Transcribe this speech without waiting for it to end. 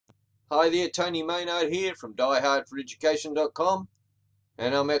Hi there, Tony Maynard here from diehardforeducation.com,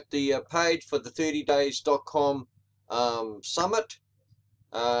 and I'm at the page for the 30days.com summit,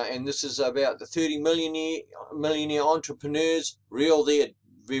 and this is about the 30 millionaire entrepreneurs reveal their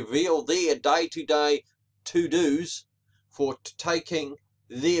day-to-day to-dos for taking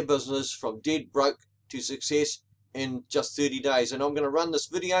their business from dead broke to success in just 30 days. And I'm going to run this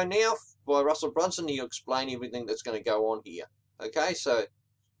video now by Russell Brunson. He'll explain everything that's going to go on here. Okay, so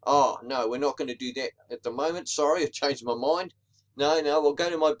oh, no, we're not going to do that at the moment. Sorry, I changed my mind. No, we'll go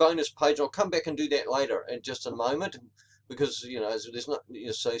to my bonus page. I'll come back and do that later in just a moment because, you know, there's not,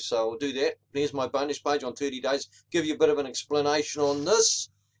 you see, so I'll do that. Here's my bonus page on 30 days. Give you a bit of an explanation on this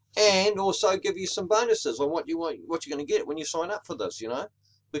and also give you some bonuses on what you're going to get when you sign up for this, you know,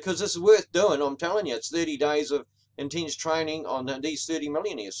 because this is worth doing. I'm telling you, it's 30 days of intense training on these 30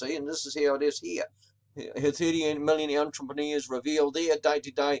 millionaires, see, and this is how it is here. 30 millionaire entrepreneurs reveal their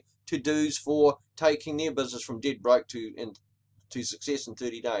day-to-day to-dos for taking their business from dead broke to success in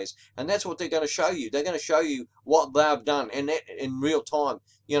 30 days. And that's what they're going to show you. They're going to show you what they've done, and that in real time.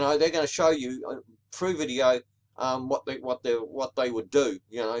 You know, they're going to show you through video what they would do.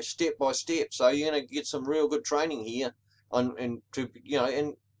 You know, step by step. So you're going to get some real good training here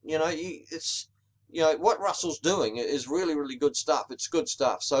it's what Russell's doing is really good stuff. It's good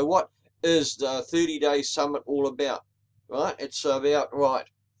stuff. So what is the 30-day summit all about? Right, it's about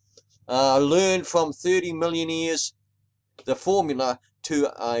learn from 30 millionaires the formula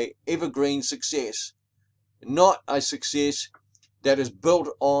to a evergreen success, not a success that is built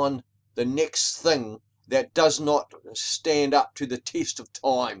on the next thing that does not stand up to the test of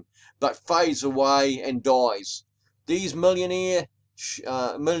time but fades away and dies. These millionaires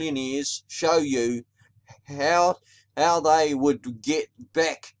show you how they would get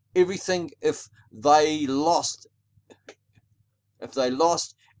back everything if they lost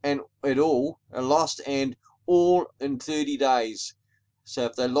and all in 30 days. So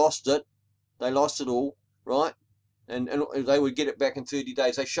if they lost it all, right? And they would get it back in 30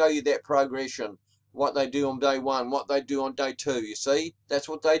 days. They show you that progression, what they do on day one, what they do on day two. You see, that's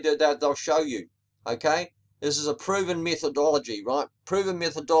what they do. They'll show you. Okay, this is a proven methodology, right? Proven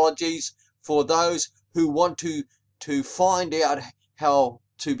methodologies for those who want to find out how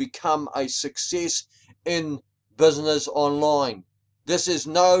to become a success in business online. This is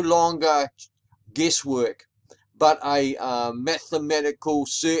no longer guesswork, but a mathematical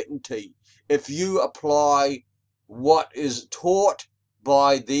certainty if you apply what is taught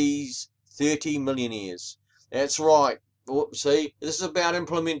by these 30 millionaires. That's right. See, this is about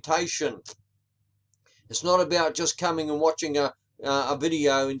implementation. It's not about just coming and watching a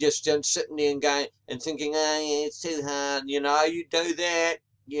video and just sitting there and going and thinking, yeah, it's too hard. You know, you do that,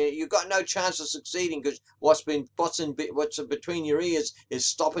 you've got no chance of succeeding because what's between your ears is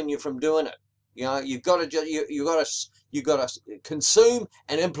stopping you from doing it. You know, you've got to consume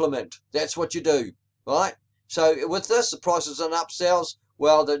and implement. That's what you do, right? So with this, the prices and upsells,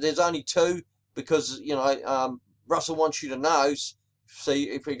 well, there's only two because Russell wants you to know. See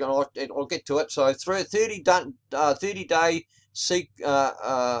if we're going to, I'll get to it. So through a 30-day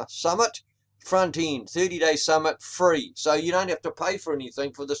summit, front end, 30-day summit, free. So you don't have to pay for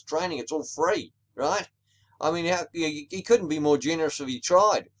anything for this training. It's all free, right? I mean, he couldn't be more generous if he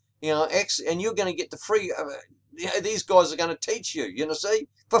tried. You know, and you're going to get the free. These guys are going to teach you. You know, see,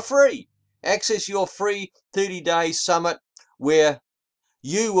 for free. Access your free 30-day summit where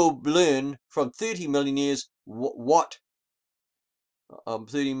you will learn from 30 millionaires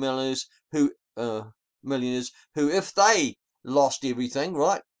 30 millionaires who if they lost everything,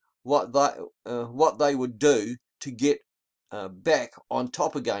 right, what they would do to get back on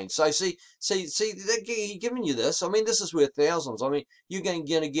top again. So see, they're giving you this. I mean, this is worth thousands. I mean, you're going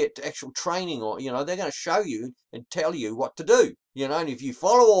to get actual training, or they're going to show you and tell you what to do. And if you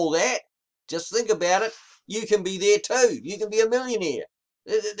follow all that, just think about it. You can be there too. You can be a millionaire.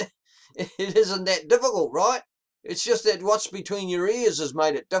 It isn't that difficult, right? It's just that what's between your ears has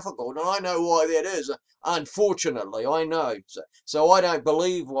made it difficult, and I know why that is. Unfortunately, I know. So I don't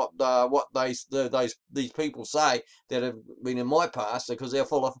believe what these people say that have been in my past, because they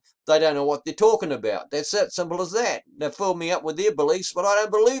don't know what they're talking about. That's it, simple as that. They fill me up with their beliefs, but I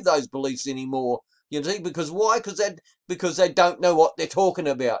don't believe those beliefs anymore. You see, because why? Because they don't know what they're talking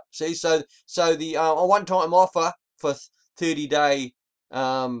about. See, so the one-time offer for 30-day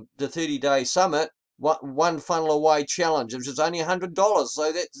the 30-day summit. One funnel away challenge, which is only $100.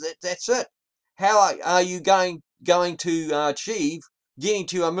 So that's it. How are you going to achieve getting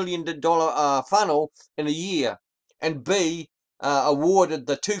to $1 million funnel in a year and be awarded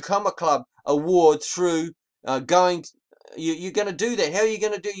the 2 Comma Club award through going you're going to do that. How are you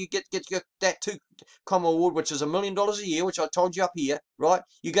going to do? You get that 2Com award, which is $1 million a year, which I told you up here, right?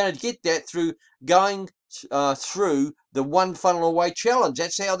 You're going to get that through going through the One Funnel Away challenge.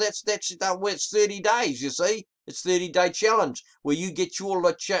 That's how that's where it's 30 days. You see, it's 30-day challenge where you get your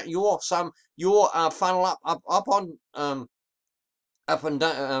funnel up on up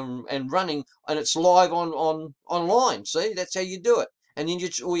and running, and it's live online. See, that's how you do it. And then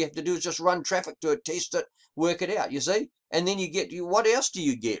all you have to do is just run traffic to it, test it, work it out. You see, and then you get what else do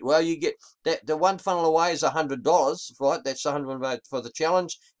you get? Well, you get that the One Funnel Away is $100, right? That's $100 for the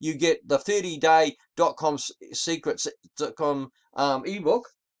challenge. You get the 30day.com secrets.com ebook.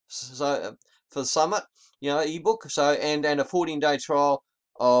 So for the summit, ebook. So and a 14-day trial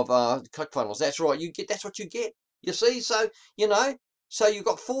of ClickFunnels. That's right. That's what you get. You see, so so you've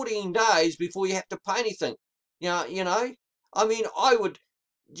got 14 days before you have to pay anything. I mean,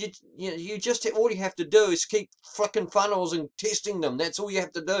 you just all you have to do is keep flicking funnels and testing them. That's all you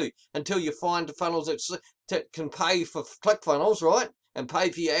have to do until you find the funnels that can pay for ClickFunnels, right? And pay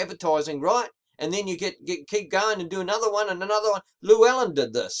for your advertising, right? And then you keep going and do another one and another one. Llewellyn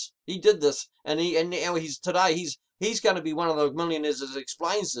did this. He did this, and now he's going to be one of the millionaires that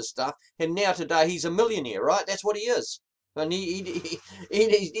explains this stuff. And now today he's a millionaire, right? That's what he is. And he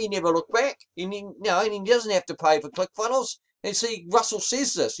never looked back. He doesn't have to pay for ClickFunnels. And see, Russell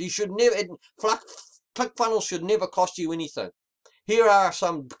says this. You should never. ClickFunnels should never cost you anything. Here are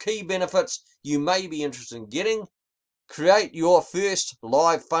some key benefits you may be interested in getting. Create your first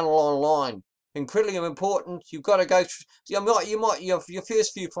live funnel online. Incredibly important. You've got to go through. Your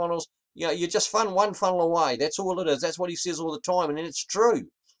first few funnels. You just one funnel away. That's all it is. That's what he says all the time, and it's true.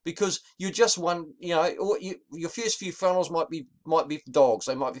 Because you just your first few funnels might be dogs,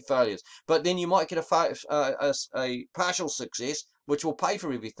 they might be failures, but then you might get a partial success, which will pay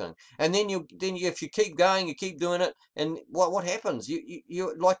for everything. And then if you keep going, you keep doing it, and what happens?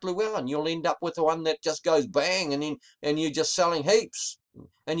 You like Llewellyn, you'll end up with the one that just goes bang, and you're just selling heaps,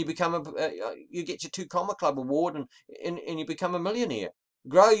 and you become you get your 2Com Club award, and you become a millionaire.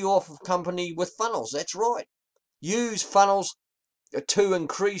 Grow your company with funnels. That's right. Use funnels to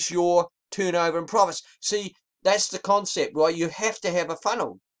increase your turnover and profits. See, that's the concept, right? You have to have a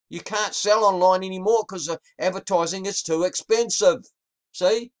funnel. You can't sell online anymore because the advertising is too expensive.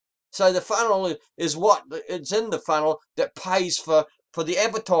 See? So the funnel is it's in the funnel that pays for the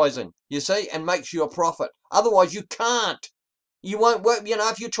advertising, you see, and makes you a profit. Otherwise, you can't. You won't work.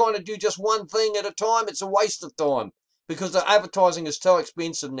 If you're trying to do just one thing at a time, it's a waste of time because the advertising is so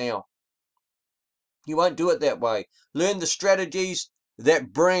expensive now. You won't do it that way. Learn the strategies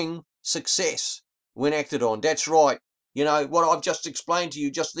that bring success when acted on. That's right. What I've just explained to you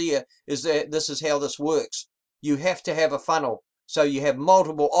just there is that this is how this works. You have to have a funnel. So you have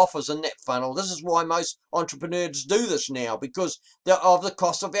multiple offers in that funnel. This is why most entrepreneurs do this now, because of the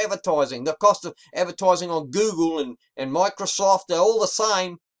cost of advertising. The cost of advertising on Google and Microsoft, they're all the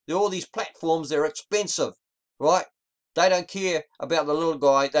same. They're all these platforms. They're expensive, right? They don't care about the little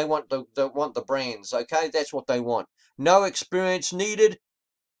guy. They want the brands, okay? That's what they want. No experience needed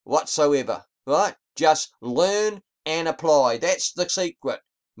whatsoever, right? Just learn and apply. That's the secret.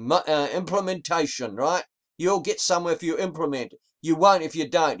 Implementation, right? You'll get somewhere if you implement. You won't if you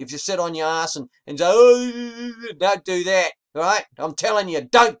don't. If you sit on your ass and say, oh, don't do that, right? I'm telling you,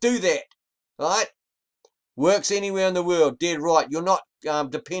 don't do that, right? Works anywhere in the world, dead right. You're not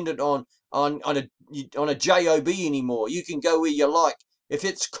dependent on a job anymore. You can go where you like. If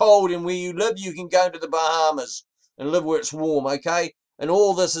it's cold and where you live, you can go to the Bahamas and live where it's warm, okay? And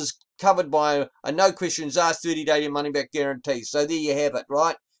all this is covered by a no questions asked 30-day money back guarantee. So there you have it,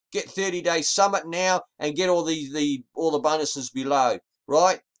 right? Get 30-day summit now and get all the bonuses below,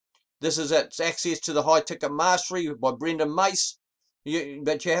 right? This is access to the high ticket mastery by Brendan Mace.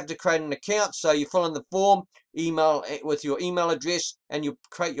 But you have to create an account, so you fill in the form, email with your email address, and you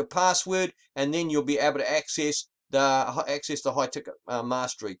create your password, and then you'll be able to access the high ticket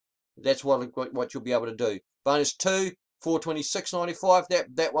mastery. That's what you'll be able to do. Bonus 2, $426.95.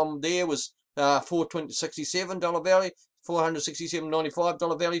 That one there was $467 value,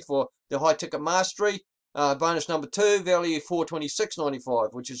 $467.95 value for the high ticket mastery. Bonus number 2, value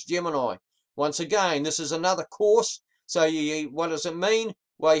 $426.95, which is Gemini. Once again, this is another course. So what does it mean?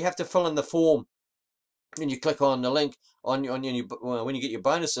 Well, you have to fill in the form, and you click on the link when you get your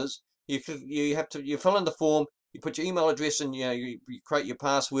bonuses. You fill in the form, you put your email address, and you create your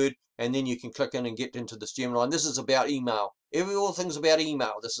password, and then you can click in and get into this Gemini. And this is about email. All things about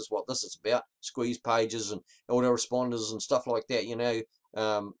email. This is what this is about. Squeeze pages and autoresponders and stuff like that.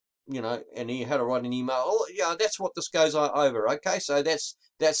 you know, and he had to write an email. Oh, yeah, that's what this goes over. Okay, so that's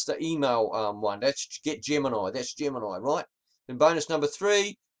the email one. That's get Gemini. That's Gemini, right? And bonus number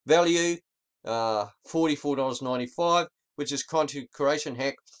 3, value, $44.95, which is content creation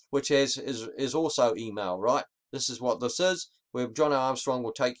hack, which is also email, right? This is what this is, where John Armstrong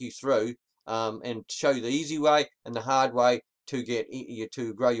will take you through and show you the easy way and the hard way to get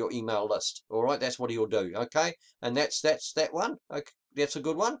to grow your email list. All right, that's what he'll do. Okay, and that's that one. Okay, that's a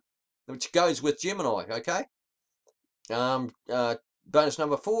good one, which goes with Gemini. Okay. Bonus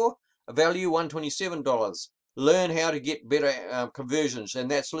number 4, a value $127. Learn how to get better conversions,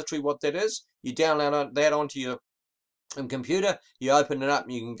 and that's literally what that is. You download that onto your computer, you open it up,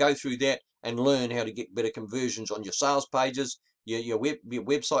 and you can go through that and learn how to get better conversions on your sales pages, your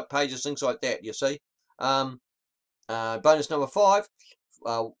website pages, things like that. You see. Bonus number 5,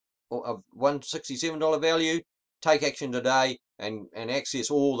 of $167 value. Take action today and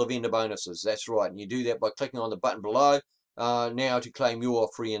access all the vendor bonuses. That's right, and you do that by clicking on the button below now to claim your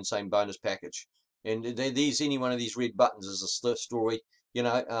free and same bonus package. And any one of these red buttons is a story. You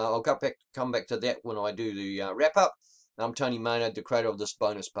know, I'll come back to that when I do the wrap up. I'm Tony Maynard, the creator of this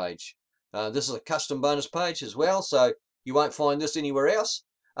bonus page. This is a custom bonus page as well, so you won't find this anywhere else.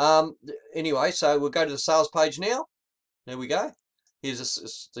 Anyway, so we'll go to the sales page now. There we go. Here's this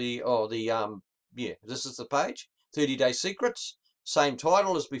is this is the page. 30-day secrets. Same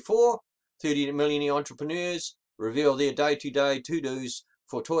title as before. 30 millionaire entrepreneurs reveal their day-to-day to-dos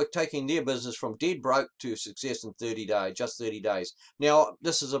for taking their business from dead broke to success in 30 days, just 30 days. Now,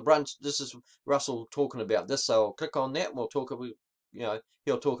 this is Russell talking about this, so I'll click on that and we'll talk about,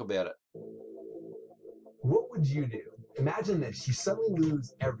 he'll talk about it. What would you do? Imagine this, you suddenly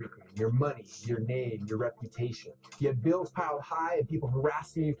lose everything, your money, your name, your reputation. You have bills piled high and people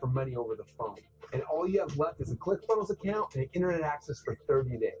harassing you for money over the phone. And all you have left is a ClickFunnels account and internet access for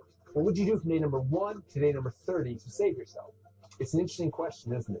 30 days. What would you do from day number 1 to day number 30 to save yourself? It's an interesting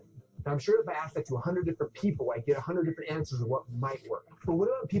question, isn't it? Now, I'm sure if I ask that to 100 different people, I get 100 different answers of what might work. But what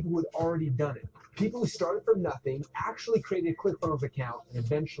about people who had already done it? People who started from nothing, actually created a ClickFunnels account, and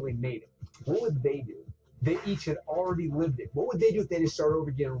eventually made it. What would they do? They each had already lived it. What would they do if they had to start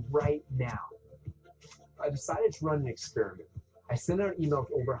over again right now? I decided to run an experiment. I sent out emails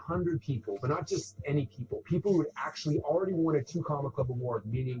to over 100 people, but not just any people. People who had actually already won a 2 Comma Club award,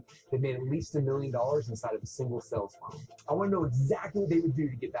 meaning they made at least $1 million inside of a single sales funnel. I want to know exactly what they would do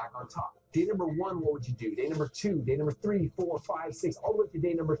to get back on top. Day number 1, what would you do? Day number 2, day number 3, 4, 5, 6, all the way to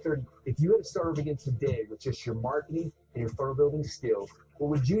day number 30. If you had to start over again today with just your marketing and your funnel building skills, what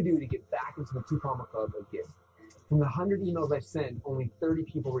would you do to get back into the 2 Comma Club again? From the 100 emails I sent, only 30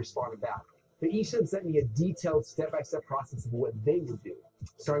 people responded back. They each had sent me a detailed step-by-step process of what they would do,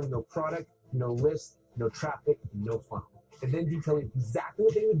 starting with no product, no list, no traffic, no funnel, and then detailing exactly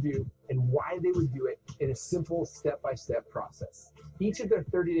what they would do and why they would do it in a simple step-by-step process. Each of their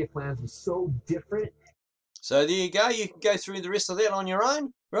 30-day plans was so different. So there you go. You can go through the rest of that on your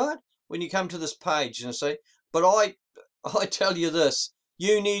own, right? When you come to this page, and say, but I tell you this,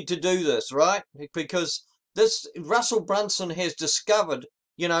 you need to do this, right? Because this Russell Brunson has discovered,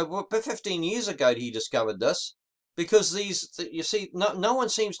 15 years ago he discovered this, because you see, no one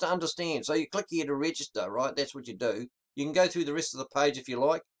seems to understand. So you click here to register, right? That's what you do. You can go through the rest of the page if you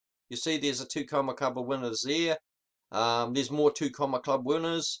like. You see there's a 2 Comma Club winners there. There's more 2 Comma Club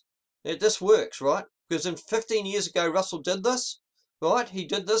winners. This works, right? Because 15 years ago Russell did this, right? He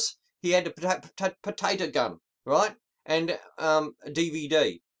did this. He had a potato gun, right? And a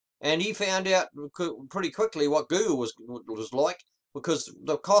DVD. And he found out pretty quickly what Google was like, because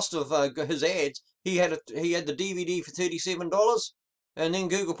the cost of his ads, he had the DVD for $37, and then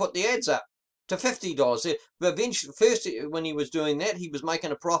Google put the ads up to $50. But eventually, first when he was doing that, he was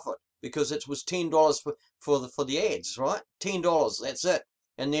making a profit because it was $10 for the ads, right? $10, that's it.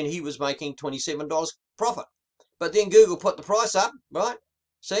 And then he was making $27 profit. But then Google put the price up, right?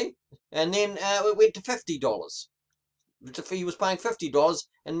 See, and then it went to $50. He was paying $50,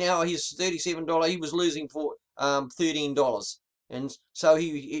 and now he's $37. He was losing for $13, and so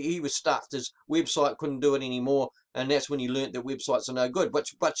he was stuffed. His website couldn't do it anymore, and that's when he learnt that websites are no good,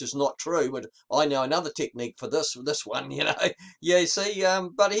 which is not true. But I know another technique for this one, Yeah, see,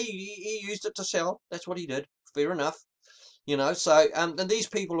 but he used it to sell. That's what he did. Fair enough. So and these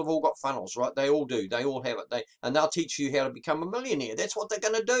people have all got funnels, right? They all do. They all have it. And they'll teach you how to become a millionaire. That's what they're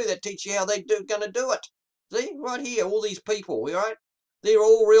going to do. They teach you how they're going to do it. See, right here, all these people, right? They're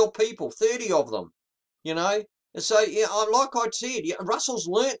all real people, 30 of them, And so, like I said, Russell's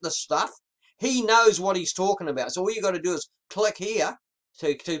learnt this stuff. He knows what he's talking about. So all you got to do is click here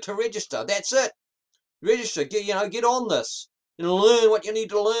to register. That's it. Register. Get on this. and learn what you need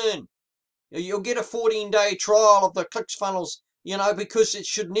to learn. You'll get a 14-day trial of the ClickFunnels, you know, because it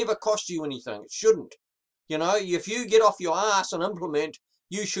should never cost you anything. It shouldn't. You know, if you get off your ass and implement,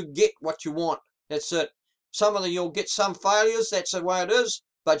 you should get what you want. That's it. You'll get some failures, that's the way it is,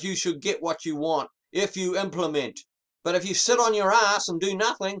 but you should get what you want if you implement. But if you sit on your ass and do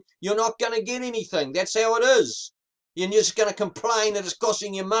nothing, you're not going to get anything. That's how it is. You're just going to complain that it's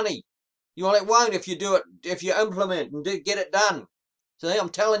costing you money. Well, it won't if you do it, if you implement and get it done. See, I'm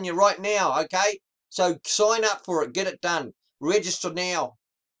telling you right now, okay? So sign up for it, get it done. Register now.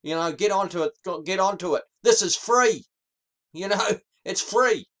 You know, get onto it. This is free. You know, it's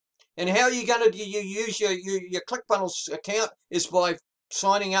free. And how are you going to use your ClickFunnels account is by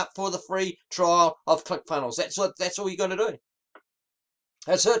signing up for the free trial of ClickFunnels. That's all you got to do.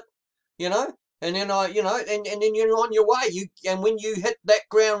 That's it. You know, and then and then you're on your way. And when you hit that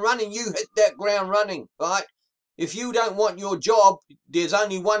ground running, you hit that ground running, right? If you don't want your job, there's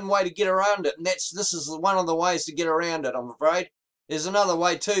only one way to get around it, and this is one of the ways to get around it, I'm afraid. There's another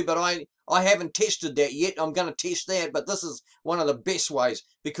way too, but I haven't tested that yet. I'm going to test that, but this is one of the best ways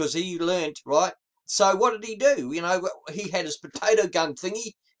because he learned, right? So what did he do? You know, he had his potato gun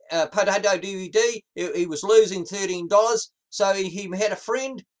thingy, potato DVD. He was losing $13, so he had a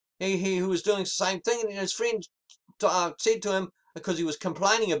friend who was doing the same thing, and his friend said to him, because he was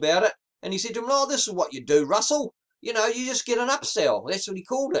complaining about it, and he said to him, "Oh, this is what you do, Russell. You know, you just get an upsell." That's what he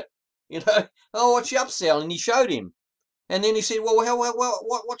called it. You know, "Oh, what's your upsell?" And he showed him. And then he said, "Well,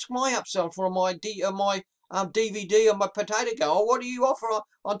 what's my upsell for my DVD on my potato gun? Oh, what do you offer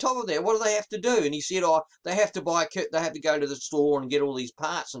on top of that? What do they have to do?" And he said, "Oh, they have to buy a kit. They have to go to the store and get all these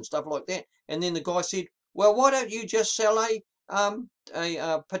parts and stuff like that." And then the guy said, "Well, why don't you just sell a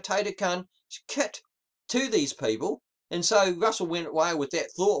potato gun kit to these people?" And so Russell went away with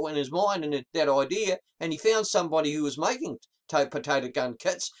that thought in his mind and that idea, and he found somebody who was making potato gun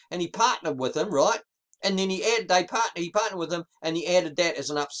kits, and he partnered with him, right? And then he partnered with him, and he added that as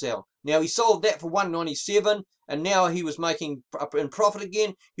an upsell. Now he sold that for $197, and now he was making in profit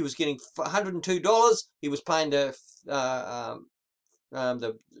again. He was getting $102. He was paying the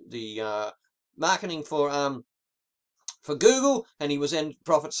marketing for Google, and he was in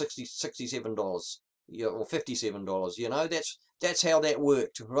profit $67. Yeah, or $57, you know, that's how that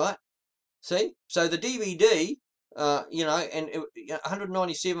worked, right? See, so the DVD, you know, and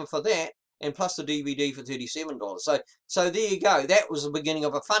 $197 for that, and plus the DVD for $37. So there you go. That was the beginning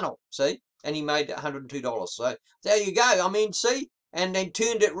of a funnel. See, and he made $102. So there you go. I mean, see, and then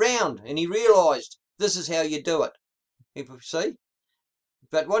turned it round, and he realised this is how you do it. See.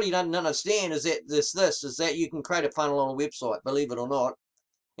 But what he doesn't understand is that is that you can create a funnel on a website, believe it or not.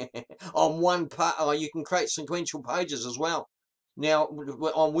 On one part, you can create sequential pages as well. Now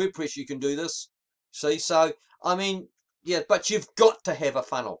on WordPress you can do this. See, so I mean, yeah, but you've got to have a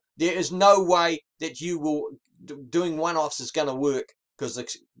funnel. There is no way that you will doing one-offs is going to work, because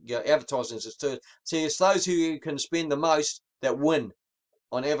advertising is too. See, it's those who can spend the most that win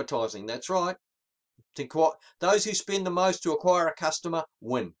on advertising. That's right. Those who spend the most to acquire a customer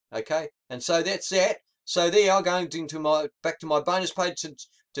win. Okay, and so that's that. So there, I'm going into back to my bonus page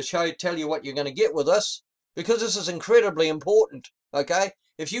to tell you what you're going to get with this, because this is incredibly important. Okay,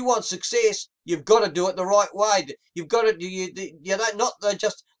 if you want success, you've got to do it the right way. You've got to you don't not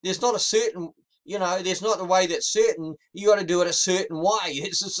just there's not a certain, you know, there's not a way that's certain. You got to do it a certain way.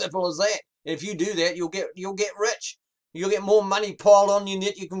 It's as simple as that. If you do that, you'll get rich. You'll get more money piled on you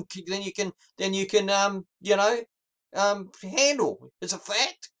that you can you know, handle. It's a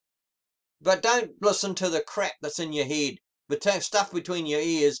fact. But don't listen to the crap that's in your head. But stuff between your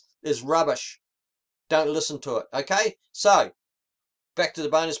ears is rubbish. Don't listen to it. Okay? So, back to the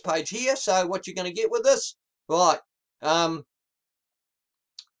bonus page here. So, what you're going to get with this? Right.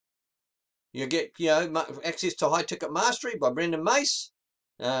 You get, you know, access to High Ticket Mastery by Brendan Mace.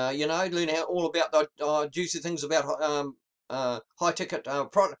 You know, learn all about the juicy things about high ticket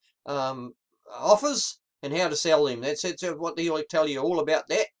offers and how to sell them. That's what he'll tell you all about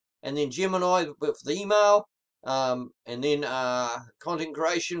that. And then Gemini with the email, and then content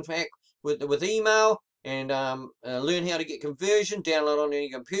creation with email, and learn how to get conversion, download on your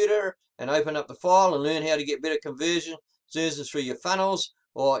computer and open up the file and learn how to get better conversion through your funnels,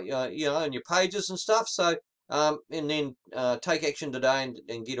 or you know, and your pages and stuff. So and then take action today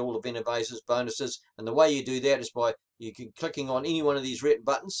and get all the innovations, bonuses. And the way you do that is by clicking on any one of these red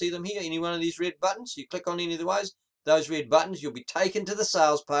buttons. See them here? Any one of these red buttons. You click on any of those red buttons, you'll be taken to the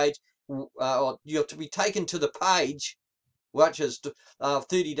sales page, or you'll be taken to the page, which is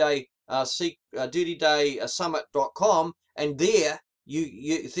 30day summit.com, and there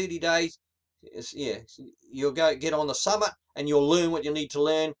you 30 days Yeah, you'll go get on the summit and you'll learn what you need to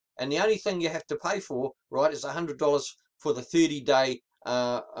learn. And the only thing you have to pay for, right, is $100 for the 30-day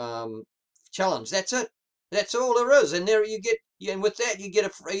challenge. That's it. That's all there is. And there you get, and with that you get a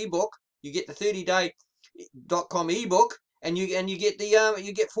free ebook. You get the 30day.com ebook, and you get the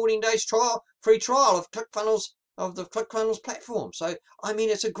you get 14 days free trial of ClickFunnels, of the ClickFunnels platform. So I mean,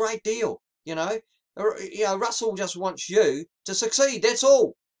 it's a great deal. Russell just wants you to succeed. That's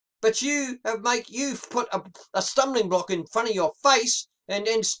all. But you've put a stumbling block in front of your face,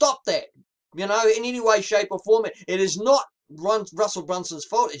 and stop that. In any way, shape, or form. It is not Russell Brunson's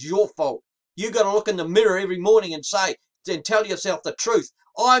fault. It's your fault. You got to look in the mirror every morning and tell yourself the truth.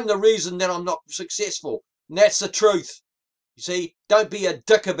 I'm the reason that I'm not successful. And that's the truth. You see, don't be a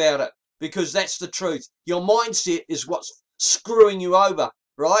dick about it, because that's the truth. Your mindset is what's screwing you over,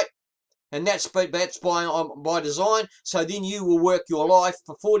 right? And that's by design. So then you will work your life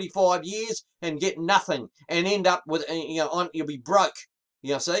for 45 years and get nothing, and end up with, you'll be broke.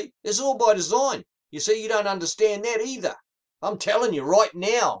 You see, it's all by design. You see, you don't understand that either. I'm telling you right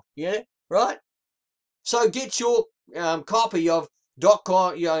now. Yeah, right. So get your copy of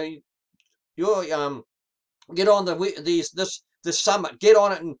 .com. Get on this summit. Get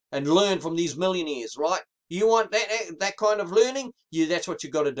on it and learn from these millionaires. Right. You want that kind of learning? That's what you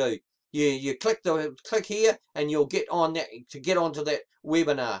got to do. You click here, and you'll get on that to get onto that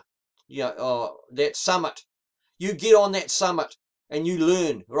webinar. That summit. You get on that summit and you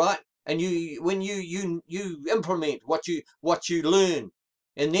learn, right? And when you implement what you learn,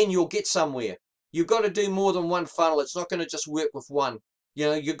 and then you'll get somewhere. You've got to do more than one funnel. It's not going to just work with one.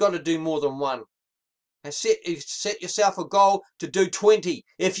 You've got to do more than one. And set yourself a goal to do 20.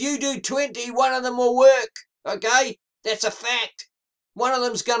 If you do 20, one of them will work. Okay? That's a fact. One of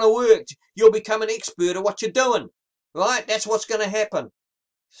them's going to work. You'll become an expert at what you're doing. Right? That's what's going to happen.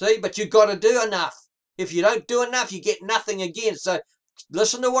 See? But you've got to do enough. If you don't do enough, you get nothing again. So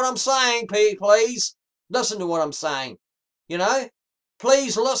listen to what I'm saying, please. Listen to what I'm saying.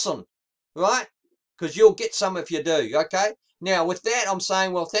 Please listen. Right? Because you'll get some if you do. Okay? Now, with that, I'm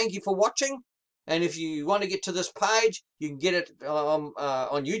saying, well, thank you for watching. And if you want to get to this page, you can get it on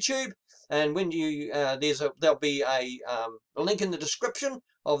YouTube. And when there'll be a link in the description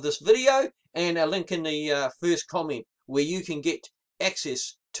of this video, and a link in the first comment, where you can get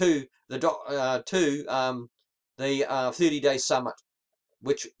access to the 30-day summit,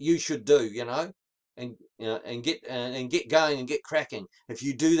 which you should do, and get going and get cracking. If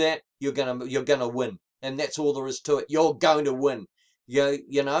you do that, you're gonna win, and that's all there is to it. You're going to win. Don't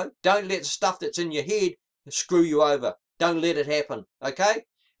let the stuff that's in your head screw you over. Don't let it happen. Okay?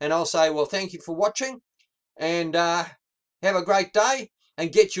 And I'll say, well, thank you for watching, and have a great day,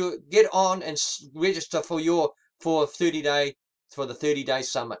 and get on and register for the 30-day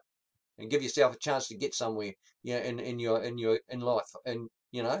summit, and give yourself a chance to get somewhere, in life, and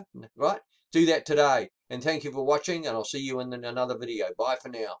right? Do that today. And thank you for watching, and I'll see you in another video. Bye for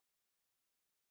now.